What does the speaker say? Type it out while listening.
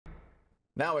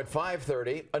Now at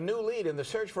 5:30, a new lead in the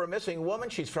search for a missing woman.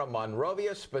 She's from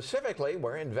Monrovia, specifically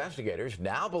where investigators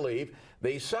now believe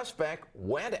the suspect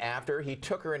went after he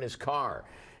took her in his car.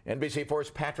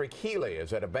 NBC4's Patrick Healy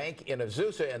is at a bank in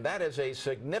Azusa, and that is a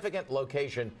significant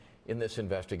location in this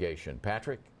investigation.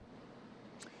 Patrick?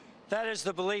 That is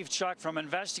the belief, Chuck, from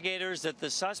investigators that the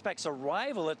suspect's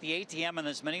arrival at the ATM in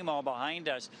this mini mall behind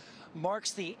us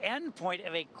marks the end point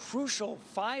of a crucial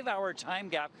 5-hour time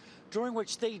gap during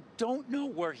which they don't know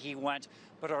where he went,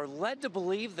 but are led to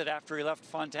believe that after he left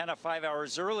Fontana 5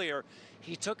 hours earlier,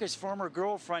 he took his former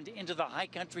girlfriend into the high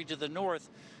country to the north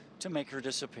to make her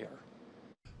disappear.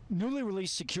 Newly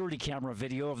released security camera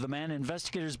video of the man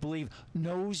investigators believe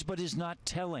knows but is not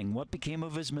telling what became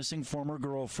of his missing former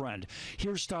girlfriend.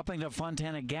 Here stopping at a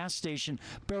Fontana gas station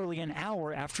barely an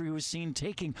hour after he was seen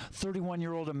taking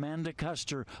 31-year-old Amanda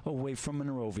Custer away from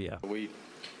Monrovia. We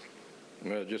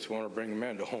just want to bring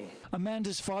Amanda home.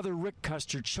 Amanda's father, Rick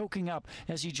Custer, choking up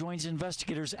as he joins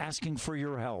investigators asking for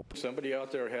your help. Somebody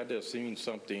out there had to have seen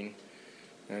something,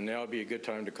 and now would be a good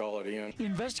time to call it in.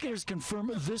 Investigators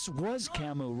confirm this was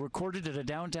Camus, recorded at a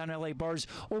downtown LA bar's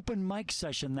open mic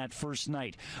session that first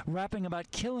night, rapping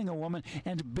about killing a woman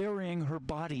and burying her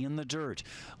body in the dirt.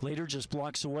 Later, just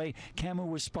blocks away, Camus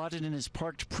was spotted in his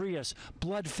parked Prius,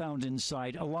 blood found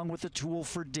inside, along with a tool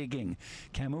for digging.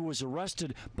 Camus was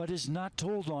arrested, but has not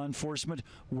told law enforcement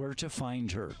where to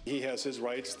find her. He has his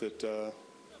rights that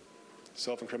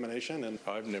self-incrimination, and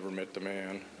I've never met the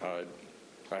man.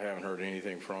 I haven't heard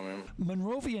anything from him.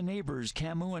 Monrovia neighbors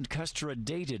Camus and Custer had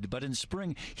dated, but in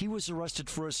spring he was arrested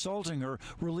for assaulting her,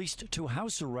 released to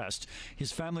house arrest.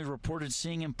 His family reported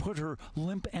seeing him put her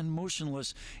limp and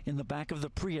motionless in the back of the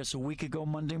Prius a week ago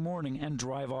Monday morning and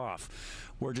drive off.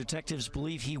 Where detectives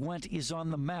believe he went is on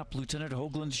the map Lieutenant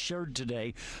Hoagland shared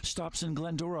today. Stops in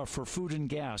Glendora for food and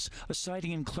gas, a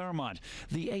sighting in Claremont,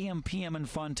 the AM/PM in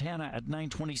Fontana at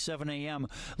 9:27 a.m.,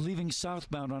 leaving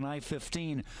southbound on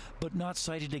I-15, but not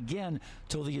sighted again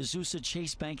till the Azusa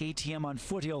Chase Bank ATM on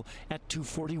Foothill at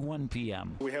 2:41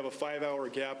 p.m. we have a 5-hour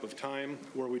gap of time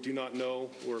where we do not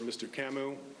know where Mr.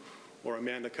 Camus or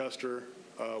Amanda Custer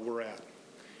were at.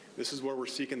 This is where we're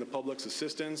seeking the public's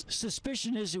assistance.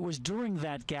 Suspicion is it was during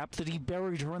that gap that he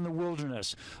buried her in the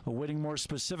wilderness. Awaiting more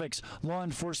specifics, law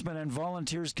enforcement and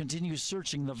volunteers continue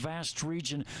searching the vast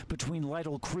region between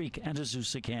Lytle Creek and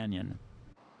Azusa Canyon.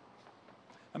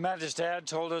 Amanda's dad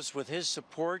told us with his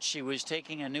support she was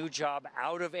taking a new job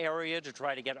out of area to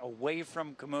try to get away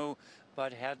from Camus,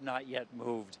 but had not yet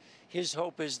moved. His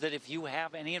hope is that if you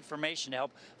have any information to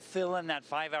help fill in that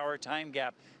 5-hour time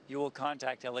gap, you will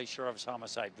contact LA Sheriff's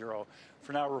Homicide Bureau.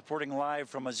 For now, reporting live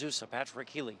from Azusa, Patrick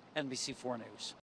Healy, NBC4 News.